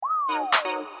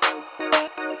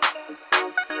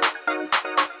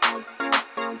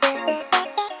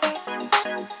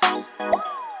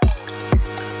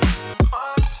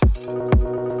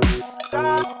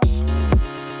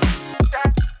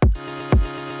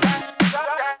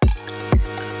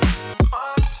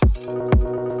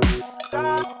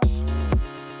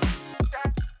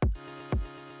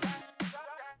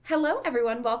Hello,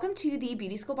 everyone. Welcome to the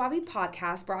Beauty School Bobby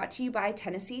podcast brought to you by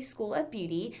Tennessee School of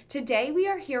Beauty. Today, we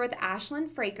are here with Ashlyn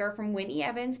Fraker from Whitney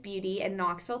Evans Beauty in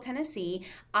Knoxville, Tennessee.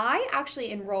 I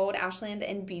actually enrolled Ashlyn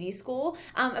in beauty school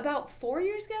about 4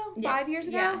 years ago, 5 years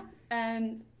ago. Yeah,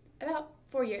 about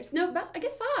 4 years. No, about, I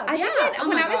guess 5. I think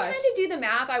when I was trying to do the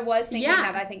math, I was thinking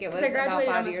that I think it was about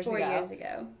 5 years ago. 4 years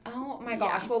ago. Oh my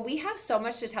gosh. Yeah. Well, we have so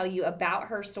much to tell you about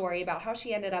her story, about how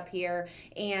she ended up here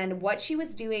and what she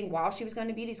was doing while she was going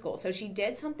to beauty school. So she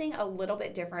did something a little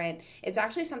bit different. It's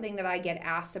actually something that I get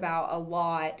asked about a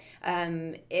lot,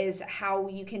 is how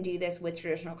you can do this with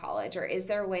traditional college, or is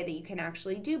there a way that you can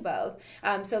actually do both?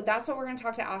 So that's what we're going to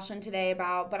talk to Ashlyn today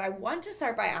about. But I want to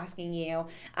start by asking you,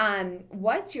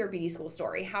 what's your beauty school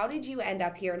story? How did you end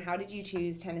up here and how did you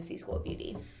choose Tennessee School of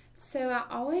Beauty? So I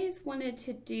always wanted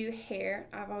to do hair.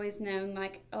 I've always known,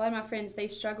 like, a lot of my friends, they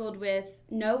struggled with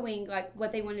knowing, like,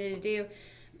 what they wanted to do.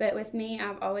 But with me,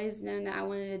 I've always known that I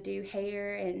wanted to do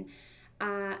hair, and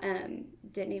I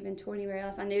didn't even tour anywhere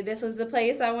else. I knew this was the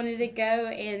place I wanted to go,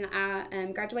 and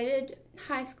I graduated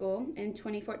high school in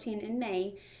 2014 in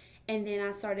May, and then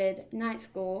I started night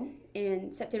school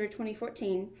in September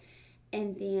 2014.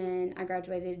 And then I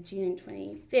graduated June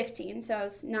 2015. So I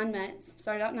was 9 months,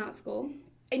 started out night school.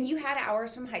 And you had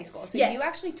hours from high school. So yes. You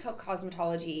actually took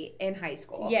cosmetology in high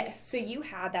school. Yes. So you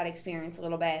had that experience a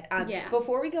little bit. Yeah.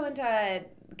 Before we go into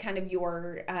kind of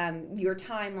your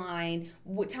timeline,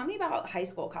 tell me about high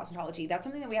school cosmetology. That's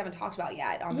something that we haven't talked about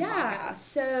yet on the podcast.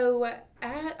 So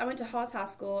I went to Hawes High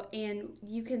School, and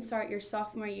you can start your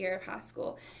sophomore year of high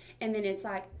school. And then it's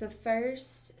like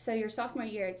so your sophomore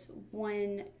year, it's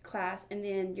one class, and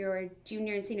then your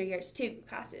junior and senior year, it's 2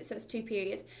 classes. So it's 2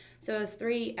 periods. So it was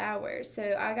 3 hours.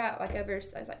 So I got it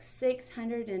was like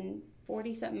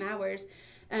 640 something hours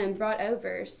brought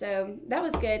over. So that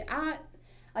was good. I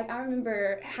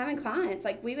remember having clients,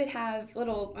 like we would have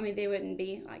they wouldn't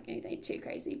be like anything too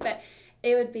crazy, but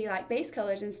it would be like base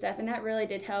colors and stuff. And that really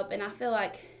did help. And I feel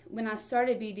like when I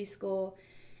started beauty school,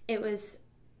 it was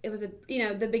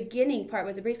the beginning part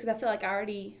was a breeze because I feel like I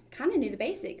already kind of knew the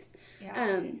basics. Yeah.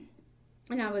 And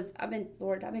I've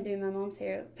been doing my mom's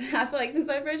hair. I feel like since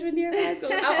my freshman year of high school,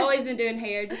 I've always been doing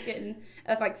hair, just getting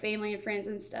of like family and friends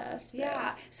and stuff. So.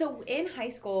 Yeah. So in high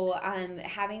school,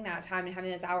 having that time and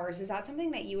having those hours, is that something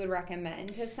that you would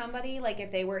recommend to somebody? Like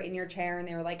if they were in your chair and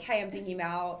they were like, hey, I'm thinking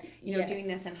about, yes. doing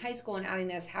this in high school and adding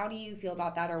this. How do you feel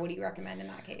about that, or what do you recommend in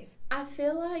that case? I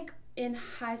feel like in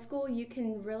high school, you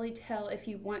can really tell if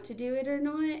you want to do it or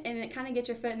not, and it kind of gets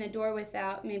your foot in the door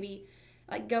without maybe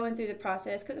like going through the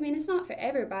process, because it's not for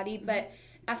everybody, but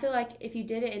I feel like if you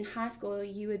did it in high school,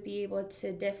 you would be able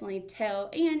to definitely tell,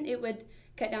 and it would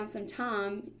cut down some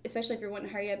time, especially if you're wanting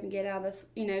to hurry up and get out of this,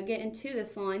 get into the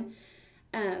salon.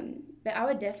 But I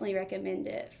would definitely recommend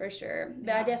it for sure.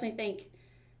 But I definitely think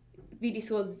beauty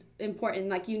school is important.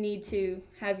 Like you need to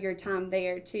have your time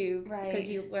there too, right? Because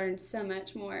you learn so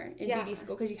much more in beauty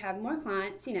school because you have more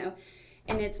clients, and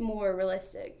it's more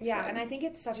realistic. Yeah, so. And I think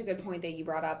it's such a good point that you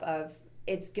brought up of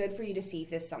it's good for you to see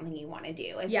if this is something you want to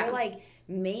do. If you're like,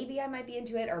 maybe I might be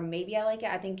into it, or maybe I like it.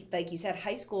 I think, like you said,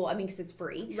 high school, because it's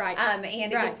free. Right. And it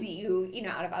gets you,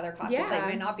 out of other classes that you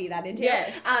might not be that into.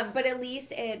 Yes. But at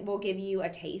least it will give you a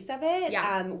taste of it.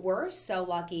 Yeah. We're so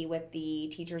lucky with the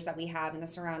teachers that we have in the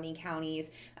surrounding counties.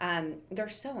 They're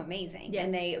so amazing.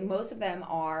 Yes. And most of them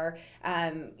are,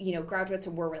 graduates,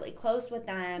 and we're really close with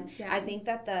them. Yeah. I think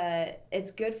that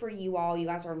it's good for you all. You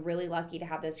guys are really lucky to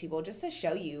have those people just to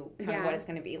show you kind of what it's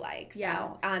going to be like.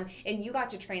 So, and you got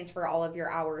to transfer all of your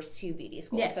hours to beauty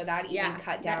school. Yes. So that even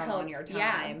cut down on your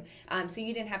time. Yeah. So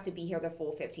you didn't have to be here the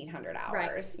full 1,500 hours.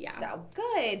 Right. Yeah. So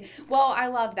good. Well, I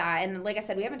love that. And like I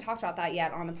said, we haven't talked about that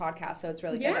yet on the podcast. So it's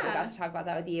really good that we got to talk about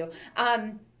that with you.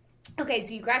 Okay,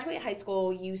 so you graduate high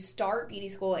school, you start beauty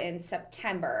school in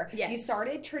September. Yes. You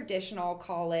started traditional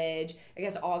college, I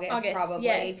guess August probably.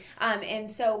 Yes. And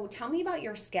so tell me about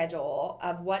your schedule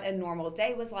of what a normal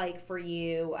day was like for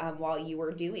you while you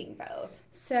were doing both.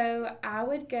 So I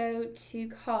would go to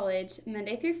college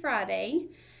Monday through Friday,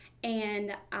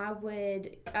 and I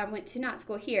went to night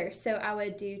school here. So I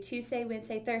would do Tuesday,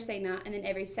 Wednesday, Thursday night, and then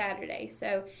every Saturday.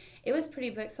 So it was pretty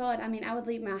book solid. I would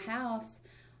leave my house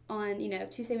on,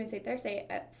 Tuesday, Wednesday, Thursday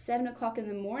at 7 o'clock in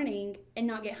the morning and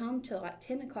not get home till like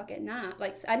 10 o'clock at night.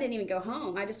 Like, I didn't even go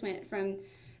home. I just went from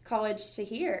college to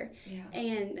here. Yeah.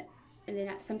 And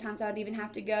then sometimes I would even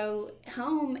have to go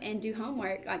home and do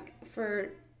homework, like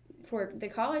for the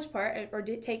college part, or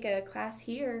take a class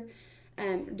here,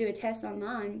 do a test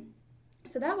online.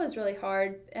 So that was really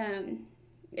hard.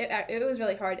 It was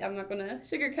really hard. I'm not going to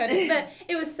sugarcoat it, but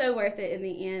it was so worth it in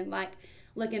the end. Like,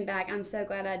 looking back, I'm so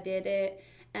glad I did it.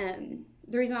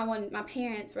 The reason I wanted, my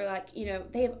parents were like, you know,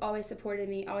 they have always supported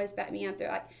me, always backed me up.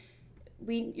 They're like,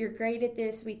 you're great at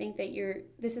this. We think that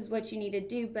this is what you need to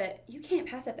do, but you can't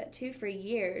pass up that 2 for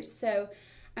years. So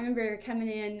I remember coming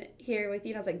in here with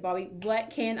you, and I was like, Bobby, what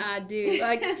can I do?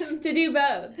 Like, to do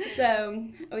both. So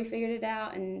we figured it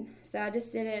out, and so I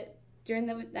just did it during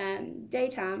the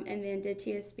daytime, and then did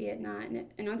TSB at night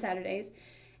and on Saturdays.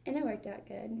 And it worked out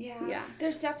good. Yeah.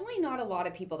 There's definitely not a lot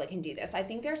of people that can do this. I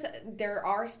think there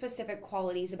are specific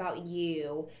qualities about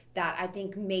you that I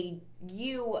think made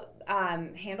you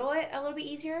handle it a little bit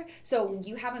easier. So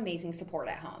you have amazing support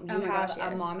at home. You have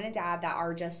a mom and a dad that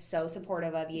are just so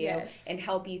supportive of you and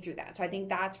help you through that. So I think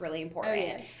that's really important. Oh,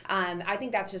 yes. I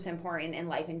think that's just important in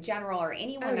life in general, or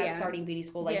anyone that's starting beauty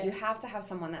school. Like, you have to have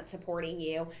someone that's supporting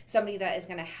you, somebody that is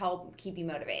going to help keep you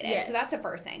motivated. Yes. So that's the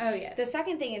first thing. Oh, yes. The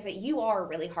second thing is that you are a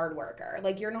really hard worker.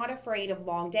 Like, you're not afraid of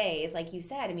long days. Like you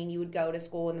said, I mean, you would go to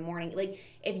school in the morning. Like,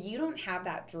 if you don't have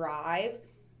that drive,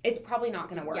 it's probably not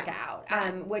going to work out.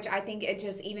 Which I think it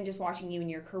just, even just watching you in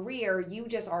your career, you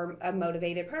just are a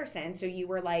motivated person. So you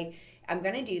were like, I'm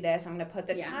going to do this. I'm going to put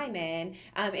the time in.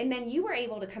 And then you were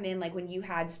able to come in, like, when you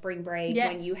had spring break,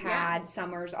 when you had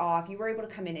summers off, you were able to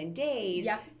come in days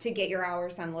to get your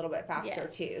hours done a little bit faster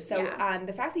too. So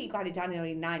the fact that you got it done in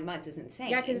only 9 months is insane.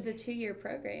 Yeah, because it's a 2-year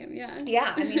program.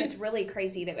 Yeah, I mean, it's really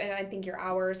crazy that, and I think your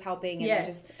hours helping, and then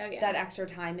just that extra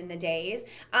time in the days.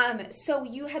 So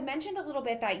you had mentioned a little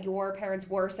bit that your parents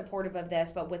were supportive of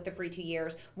this, but with the free 2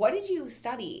 years, what did you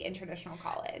study in traditional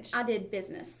college? I did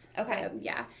business. Okay.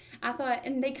 So, I thought,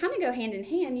 and they kind of go hand in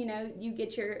hand, you know, you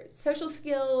get your social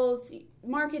skills,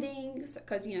 marketing,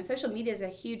 because, you know, social media is a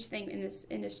huge thing in this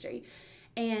industry.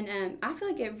 And I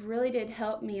feel like it really did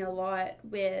help me a lot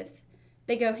with,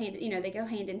 they go hand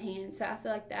in hand. So I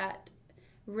feel like that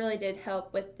really did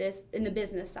help with this in the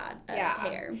business side of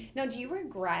hair. Now, do you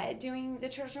regret doing the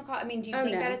traditional college? I mean, do you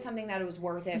think that it's something that it was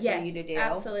worth it for you to do?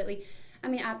 Absolutely. I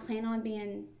mean, I plan on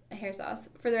being a hairstylist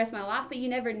for the rest of my life, but you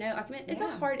never know. Like, I mean, it's a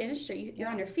hard industry. You're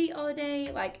on your feet all the day.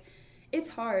 Like, it's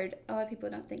hard. A lot of people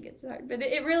don't think it's hard, but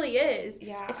it really is.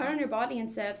 Yeah. It's hard on your body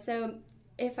and stuff. So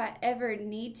if I ever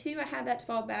need to, I have that to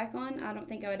fall back on. I don't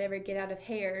think I would ever get out of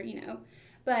hair, you know.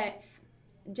 But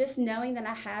just knowing that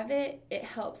I have it, it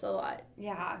helps a lot.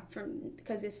 Yeah.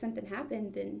 Because if something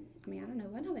happened, then, I mean, I don't know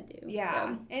what I would do. Yeah.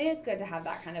 So. It is good to have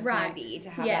that kind of plan B, to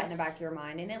have that in the back of your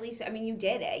mind. And at least, I mean, you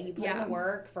did it. You put in the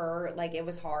work for, like, it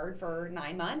was hard for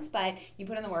 9 months, but you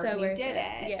put in the work and you did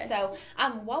it. Yes. So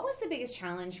what was the biggest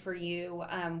challenge for you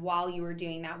while you were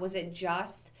doing that? Was it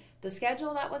just the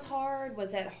schedule that was hard?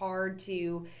 Was it hard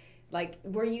to, like,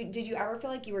 did you ever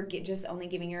feel like you were just only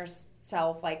giving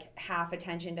yourself like half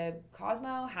attention to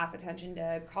Cosmo, half attention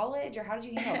to college, or how did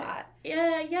you handle that?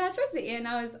 Yeah. Towards the end,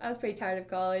 I was pretty tired of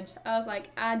college. I was like,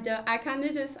 I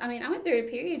went through a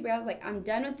period where I was like, I'm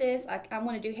done with this. I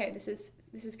want to do hair. This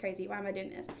is crazy. Why am I doing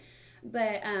this?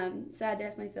 But so I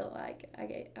definitely feel like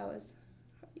I was,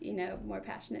 you know, more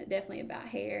passionate definitely about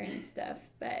hair and stuff.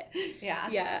 But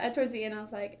towards the end, I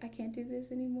was like, I can't do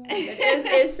this anymore. But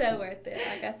it's so worth it.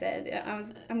 Like I said,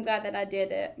 I'm glad that I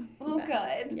did it. Well, good.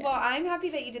 Yes. Well, I'm happy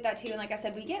that you did that too. And like I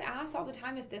said, we get asked all the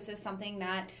time if this is something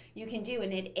that you can do,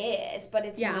 and it is, but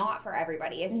it's not for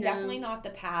everybody. It's definitely not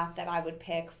the path that I would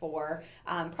pick for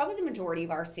probably the majority of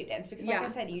our students, because like I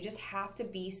said, you just have to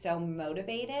be so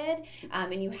motivated,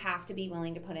 and you have to be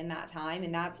willing to put in that time,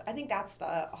 and I think that's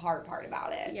the hard part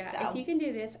about it. Yeah, so. If you can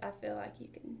do this, I feel like you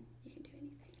can do anything.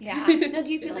 Yeah. Now,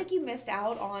 do you feel like you missed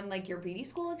out on, like, your beauty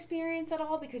school experience at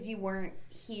all because you weren't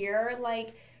here,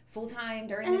 like, full-time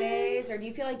during the days? Or do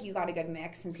you feel like you got a good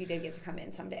mix since you did get to come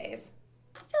in some days?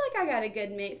 I feel like I got a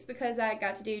good mix because I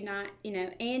got to do night, you know,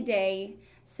 and day.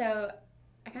 So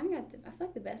I kind of I feel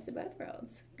like the best of both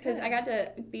worlds because I got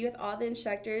to be with all the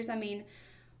instructors. I mean,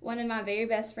 one of my very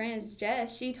best friends,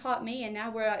 Jess, she taught me, and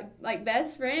now we're like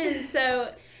best friends.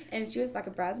 So, and she was like a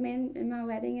bridesmaid in my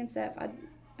wedding and stuff. I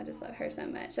just love her so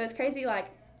much. So it's crazy, like,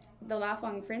 the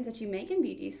lifelong friends that you make in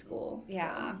beauty school.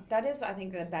 Yeah, that is, I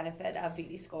think, the benefit of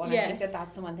beauty school. And I think that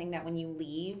that's the one thing that when you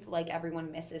leave, like,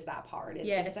 everyone misses that part. It's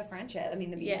just the friendship. I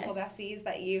mean, the beauty school besties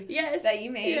that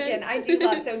you make. And I do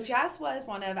love. So Jess was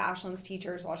one of Ashlyn's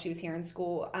teachers while she was here in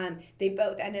school. They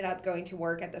both ended up going to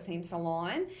work at the same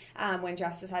salon when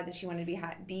Jess decided that she wanted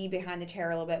to be behind the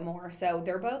chair a little bit more. So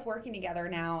they're both working together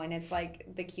now, and it's like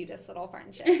the cutest little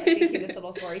friendship, like the cutest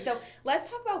little story. So let's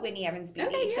talk about Whitney Evans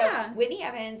Beauty. Okay, So Whitney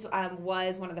Evans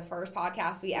was one of the first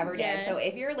podcasts we ever did. So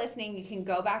if you're listening, you can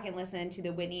go back and listen to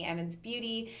the Whitney Evans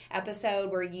Beauty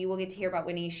episode where you will get to hear about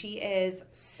Whitney. She is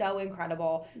so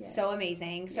incredible, so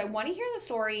amazing. So I want to hear the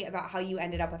story about how you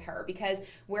ended up with her, because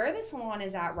where the salon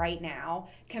is at right now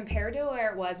compared to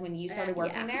where it was when you started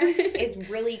working there is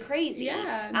really crazy.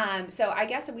 So I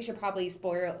guess we should probably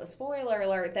spoiler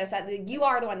alert this, that you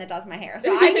are the one that does my hair.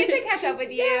 So I get to catch up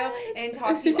with you and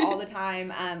talk to you all the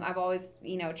time. I've always,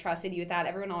 trusted you with that.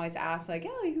 Everyone always asks, like,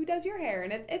 oh, who does your hair?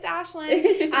 And it's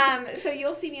Ashlyn. So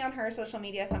you'll see me on her social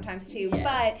media sometimes too.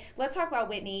 But let's talk about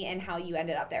Whitney and how you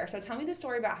ended up there. So tell me the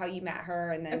story about how you met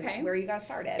her and then where you got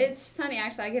started. It's funny,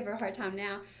 actually. I give her a hard time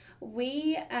now.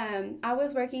 I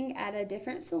was working at a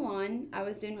different salon. I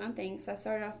was doing my own thing, so I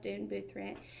started off doing booth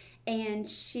rent. And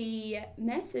she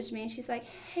messaged me, and she's like,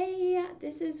 hey,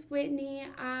 this is Whitney.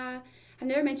 I've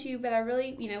never met you, but I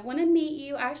really, want to meet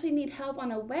you. I actually need help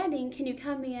on a wedding. Can you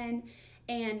come in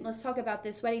and let's talk about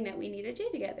this wedding that we need to do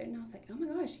together? And I was like, oh my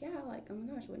gosh,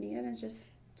 Whitney Evans just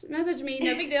messaged me,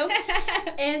 no big deal.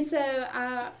 And so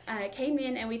I came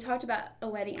in and we talked about a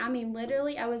wedding. I mean,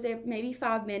 literally, I was there maybe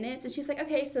 5 minutes, and she was like,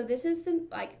 okay, so this is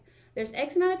there's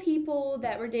X amount of people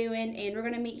that we're doing, and we're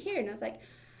going to meet here. And I was like,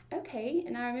 okay.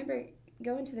 And I remember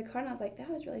going to the car, and I was like, that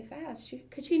was really fast.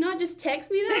 Could she not just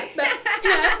text me that? But,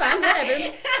 that's fine,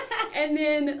 whatever. And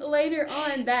then later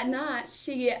on that night,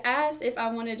 she asked if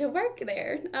I wanted to work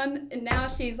there. And now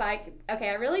she's like, okay,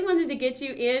 I really wanted to get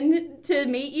you in to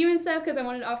meet you and stuff because I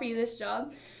wanted to offer you this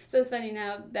job. So it's funny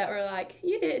now that we're like,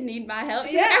 you didn't need my help.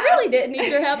 She's like, I really didn't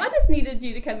need your help. I just needed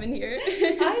you to come in here.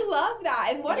 I love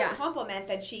that. And what a compliment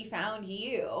that she found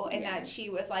you and that she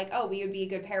was like, oh, we would be a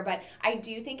good pair. But I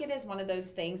do think it is one of those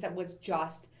things that was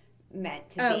just meant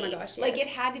to be. Oh my gosh, yes. Like, it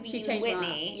had to be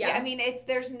Whitney. Yeah. I mean,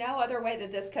 there's no other way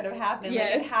that this could have happened.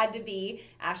 Like, it had to be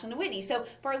Ashlyn and Whitney. So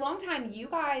for a long time, you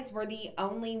guys were the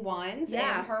only ones in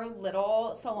her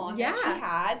little salon that she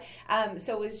had.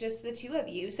 So it was just the two of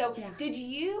you. So did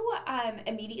you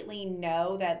immediately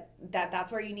know that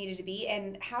that's where you needed to be?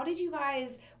 And how did you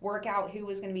guys work out who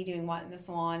was going to be doing what in the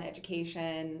salon,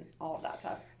 education, all of that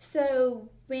stuff? So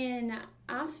when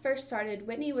I first started,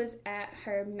 Whitney was at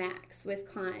her max with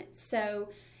clients. So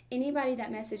anybody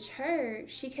that messaged her,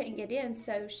 she couldn't get in,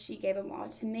 so she gave them all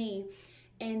to me.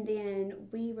 And then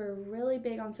we were really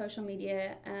big on social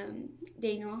media.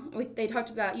 Daniel,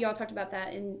 you all talked about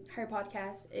that in her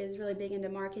podcast, is really big into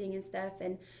marketing and stuff.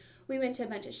 And we went to a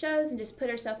bunch of shows and just put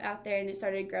ourselves out there, and it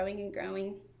started growing and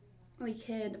growing.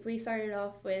 We started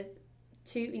off with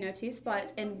two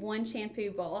spots and one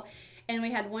shampoo bowl. And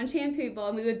we had one shampoo bowl,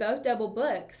 and we would both double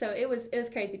book. So it was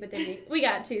crazy. But then we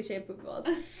got 2 shampoo bowls.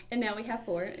 And now we have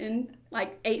 4 and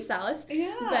 8 stylists.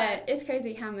 Yeah. But it's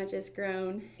crazy how much it's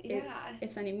grown.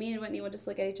 It's funny. Me and Whitney will just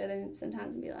look at each other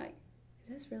sometimes and be like,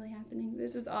 is this really happening?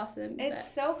 This is awesome. It's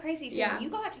so crazy. So you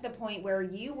got to the point where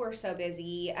you were so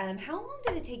busy. How long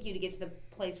did it take you to get to the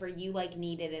place where you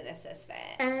needed an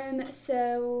assistant?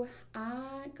 So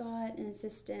I got an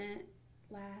assistant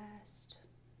last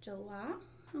July,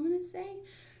 I'm going to say.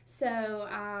 So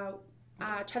I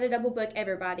try to double book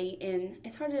everybody, and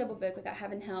it's hard to double book without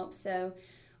having help. So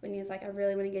Whitney was like, I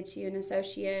really want to get you an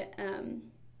associate.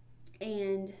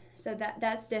 And so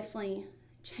that's definitely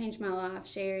changed my life.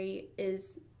 Sherry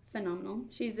is phenomenal.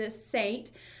 She's a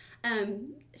saint.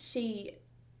 It's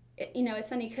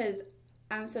funny because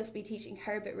I'm supposed to be teaching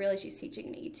her, but really she's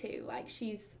teaching me too.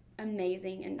 She's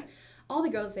amazing. And all the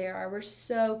girls we're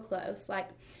so close.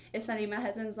 It's funny, my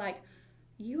husband's like,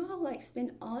 you all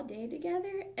spend all day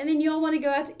together and then you all want to go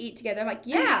out to eat together. I'm like,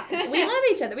 yeah, we love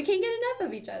each other. We can't get enough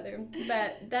of each other.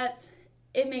 But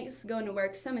it makes going to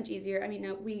work so much easier. I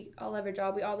mean, we all love our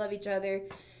job. We all love each other.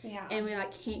 Yeah. And we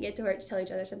can't get to work to tell each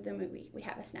other something. We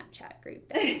have a Snapchat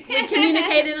group that we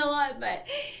communicate in a lot, but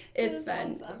it's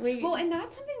fun. Awesome. And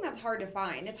that's something that's hard to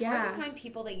find. It's hard to find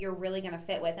people that you're really going to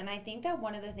fit with. And I think that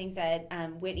one of the things that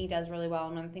Whitney does really well,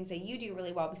 and one of the things that you do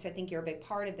really well, because I think you're a big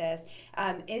part of this,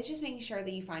 is just making sure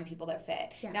that you find people that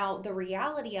fit. Yeah. Now, the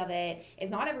reality of it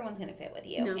is not everyone's going to fit with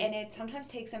you. No. And it sometimes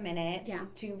takes a minute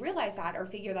to realize that or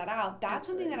figure that out. That's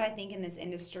something that I think in this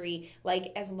industry,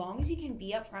 as long as you can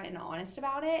be upfront and honest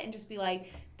about it, it and just be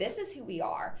like, this is who we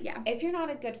are. Yeah. If you're not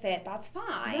a good fit, that's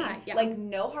fine. Right, yeah. Like,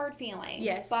 no hard feelings.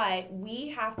 Yes. But we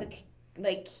have to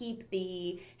like keep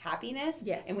the happiness.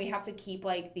 Yes. And we have to keep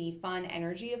like the fun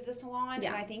energy of the salon. Yeah.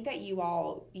 And I think that you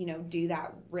all, do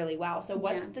that really well. So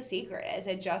what's the secret? Is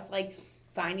it just like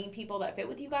finding people that fit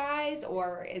with you guys,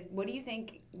 or what do you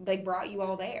think like brought you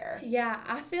all there? Yeah,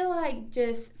 I feel like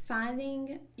just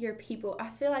finding your people. I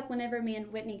feel like whenever me and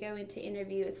Whitney go into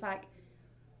interview, it's like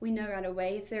we know right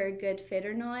away if they're a good fit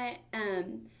or not.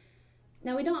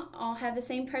 Now we don't all have the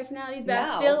same personalities, but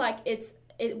I feel like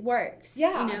it works.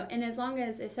 Yeah. And as long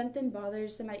as if something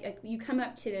bothers somebody, like you come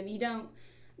up to them,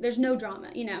 there's no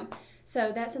drama,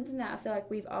 So that's something that I feel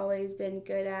like we've always been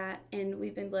good at, and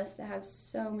we've been blessed to have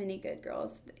so many good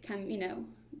girls that come,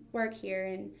 work here,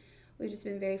 and we've just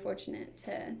been very fortunate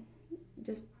to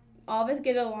just all of us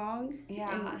get along.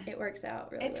 Yeah. And it works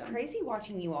out really well. It's crazy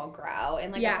watching you all grow.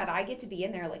 And like I said, I get to be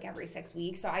in there like every 6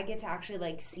 weeks, so I get to actually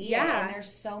like see it. And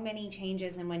there's so many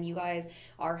changes, and when you guys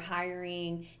are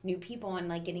hiring new people and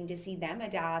like getting to see them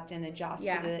adapt and adjust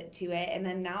to it. And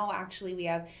then now actually we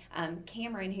have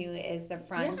Cameron, who is the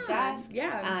front desk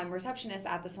receptionist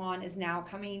at the salon, is now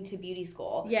coming to beauty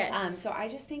school. Yes. So I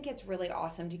just think it's really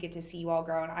awesome to get to see you all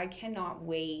grow, and I cannot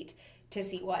wait to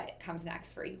see what comes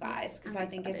next for you guys, because I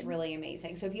think it's really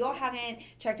amazing. So if you all haven't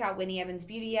checked out Whitney Evans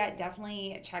Beauty yet,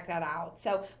 definitely check that out.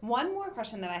 So one more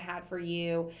question that I had for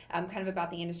you kind of about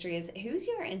the industry is, who's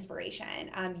your inspiration?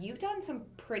 You've done some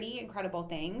pretty incredible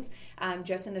things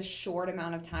just in the short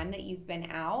amount of time that you've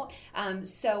been out.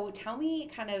 So tell me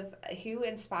kind of who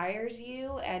inspires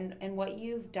you and what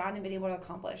you've done and been able to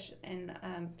accomplish in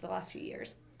the last few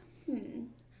years.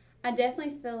 I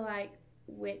definitely feel like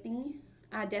Whitney.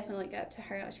 I definitely look up to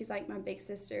her. She's like my big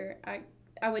sister.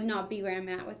 I would not be where I'm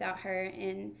at without her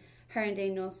and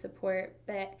Daniel's support.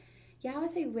 But yeah, I would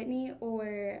say Whitney,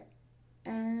 or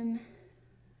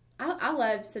I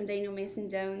love some Daniel Mason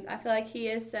Jones. I feel like he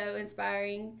is so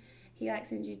inspiring. He like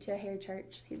sends you to a hair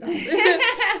church. He's awesome.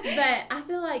 But I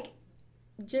feel like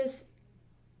just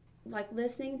like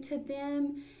listening to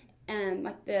them,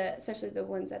 like especially the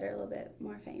ones that are a little bit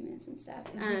more famous and stuff,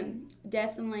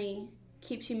 definitely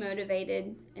keeps you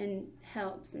motivated and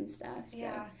helps and stuff. So,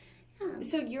 yeah.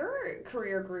 So your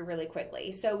career grew really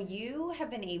quickly. So you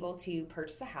have been able to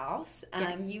purchase a house.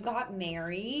 You got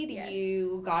married. Yes.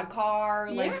 You got a car.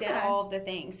 Did all of the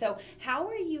things. So how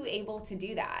were you able to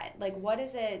do that? Like, what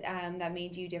is it that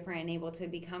made you different and able to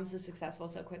become so successful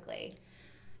so quickly?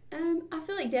 I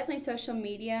feel like definitely social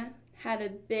media had a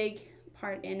big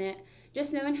part in it.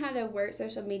 Just knowing how to work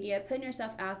social media, putting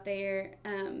yourself out there,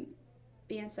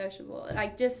 being sociable,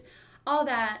 like just all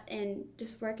that, and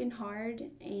just working hard.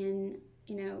 And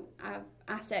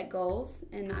I set goals,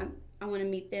 and I want to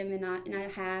meet them, and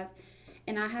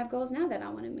I have goals now that I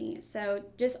want to meet. So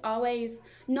just always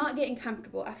not getting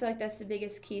comfortable. I feel like that's the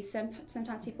biggest key.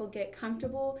 Sometimes people get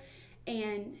comfortable,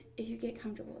 and if you get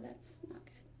comfortable, that's not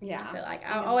good. Yeah, I feel like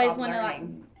I always want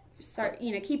to start,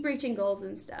 keep reaching goals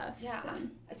and stuff. Yeah.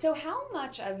 So how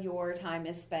much of your time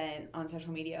is spent on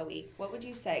social media a week? What would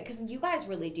you say? Because you guys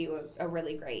really do a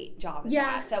really great job at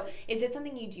that. So is it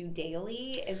something you do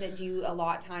daily? Do you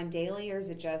allot time daily, or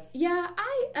is it just? Yeah,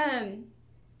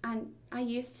 I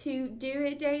used to do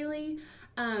it daily.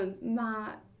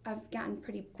 I've gotten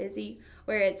pretty busy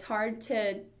where it's hard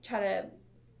to try to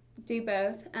do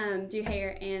both, do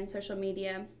hair and social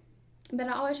media. But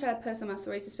I always try to post on my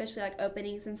stories, especially like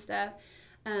openings and stuff.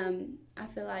 I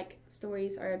feel like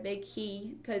stories are a big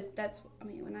key, because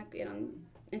when I get on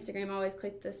Instagram, I always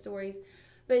click the stories.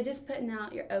 But just putting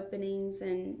out your openings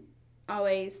and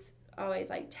always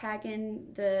like tagging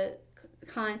the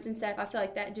clients and stuff, I feel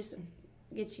like that just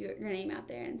gets your name out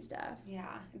there and stuff. Yeah,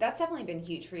 that's definitely been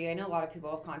huge for you. I know a lot of people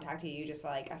have contacted you just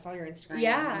like, I saw your Instagram,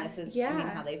 and this is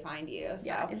how they find you. So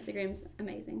yeah, Instagram's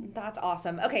amazing. That's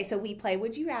awesome. Okay, so we play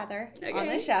Would You Rather on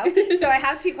the show. So I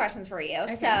have 2 questions for you.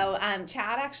 Okay. So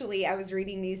Chad, actually, I was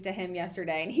reading these to him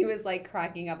yesterday, and he was like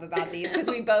cracking up about these, because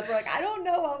we both were like, I don't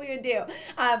know what we would do.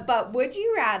 But would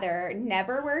you rather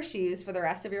never wear shoes for the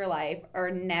rest of your life, or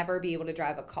never be able to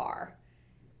drive a car?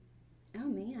 Oh,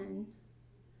 man.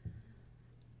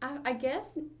 I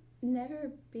guess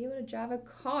never be able to drive a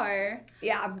car.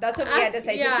 Yeah, that's what we had to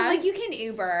say too. So like, you can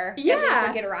Uber, and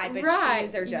still get a ride, but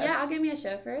shoes are just. Yeah, I'll give me a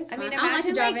chauffeur. It's fine. I mean, I don't like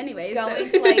to drive anyways. Going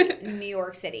to like New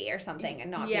York City or something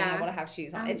and not being able to have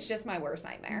shoes on. It's just my worst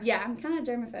nightmare. Yeah, I'm kind of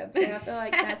germaphobe, so I feel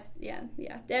like that's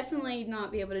definitely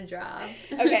not be able to drive.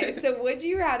 Okay, so would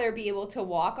you rather be able to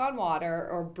walk on water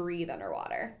or breathe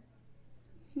underwater?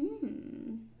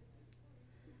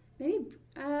 Maybe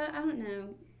I don't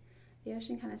know. the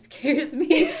ocean kind of scares me.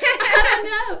 I don't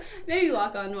know. Maybe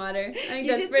walk on water. I think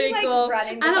that's pretty cool.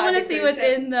 I don't want to see what's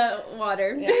in the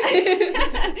water. Yeah.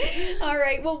 All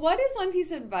right. Well, what is one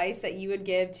piece of advice that you would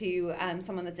give to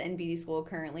someone that's in beauty school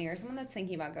currently, or someone that's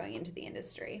thinking about going into the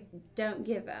industry? Don't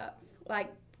give up.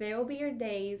 Like, there will be your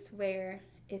days where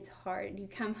it's hard. You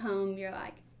come home, you're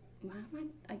like, why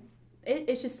am I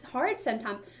it's just hard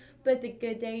sometimes. But the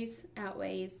good days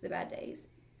outweighs the bad days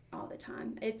all the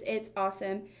time. It's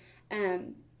awesome.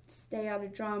 Stay out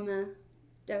of drama.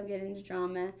 Don't get into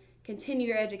drama. Continue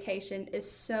your education is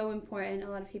so important. A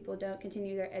lot of people don't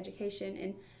continue their education,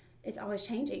 and it's always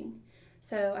changing.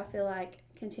 So I feel like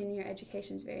continue your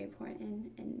education is very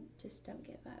important, and just don't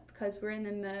give up, because we're in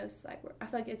the most, like, I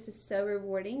feel like it's just so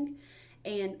rewarding.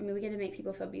 And I mean, we get to make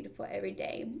people feel beautiful every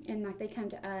day, and like, they come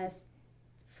to us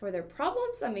for their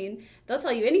problems. I mean, they'll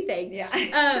tell you anything.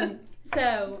 Yeah.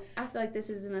 So I feel like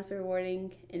this is the most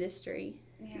rewarding industry.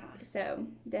 Yeah. So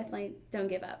definitely don't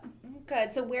give up.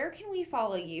 Good. So where can we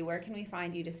follow you? Where can we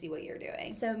find you to see what you're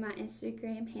doing? So my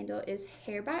Instagram handle is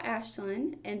Hair by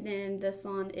Ashlyn, and then the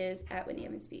salon is at Whitney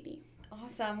Evans Beauty.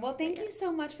 Awesome. Well, thank you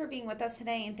so much for being with us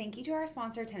today, and thank you to our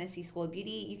sponsor, Tennessee School of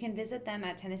Beauty. You can visit them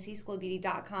at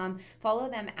TennesseeSchoolofBeauty.com. Follow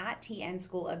them at TN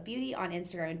School of Beauty on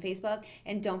Instagram and Facebook,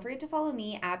 and don't forget to follow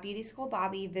me at Beauty School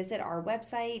Bobby. Visit our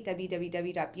website,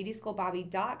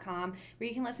 www.beautyschoolbobby.com, where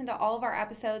you can listen to all of our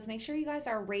episodes. Make sure you guys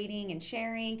are rating and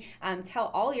sharing. Tell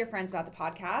all your friends about the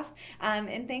podcast.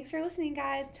 And thanks for listening,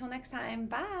 guys. Till next time.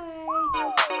 Bye.